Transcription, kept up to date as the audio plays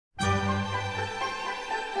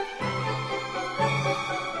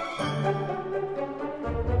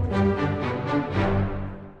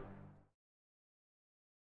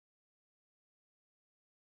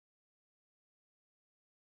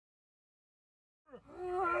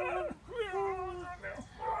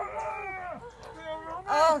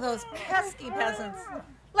Oh, those pesky peasants.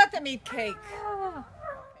 Let them eat cake.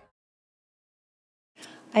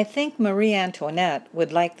 I think Marie Antoinette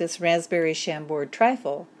would like this raspberry Chambord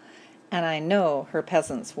Trifle, and I know her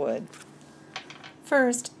peasants would.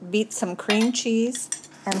 First, beat some cream cheese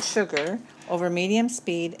and sugar over medium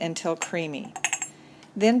speed until creamy.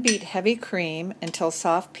 Then beat heavy cream until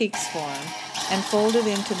soft peaks form and fold it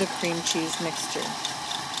into the cream cheese mixture.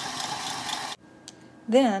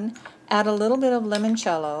 Then add a little bit of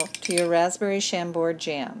limoncello to your raspberry Chambord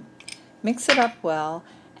jam. Mix it up well,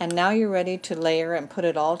 and now you're ready to layer and put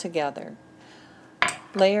it all together.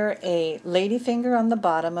 Layer a ladyfinger on the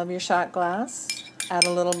bottom of your shot glass. Add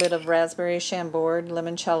a little bit of raspberry Chambord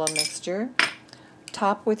limoncello mixture.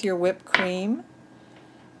 Top with your whipped cream,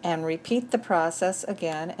 and repeat the process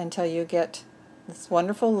again until you get this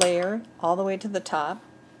wonderful layer all the way to the top.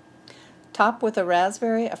 Top with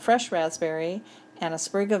a fresh raspberry, and a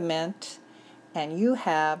sprig of mint, and you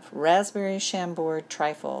have raspberry Chambord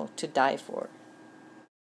Trifle to die for.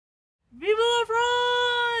 Vive la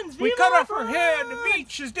France! We cut off her head, the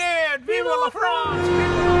beach is dead! Vive la France!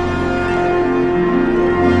 Vive la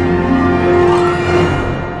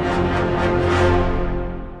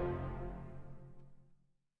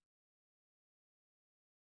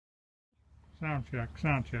Sound check,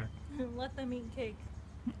 sound check. Let them eat cake.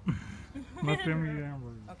 Let them eat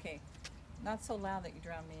hamburgers. Okay, not so loud that you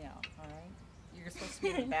drown me out, all right? You're supposed to be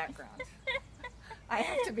in the background. I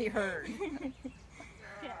have to be heard.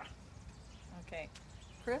 Yeah. Okay,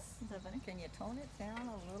 Chris, can you tone it down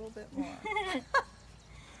a little bit more?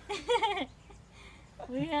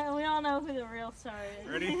 we all know who the real star is.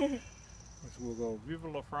 Ready? We'll go Vive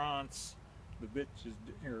la France. The bitch is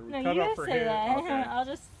here. We No, cut you off gotta her say head. that. Okay. I'll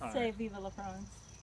just All say right. Vive la France.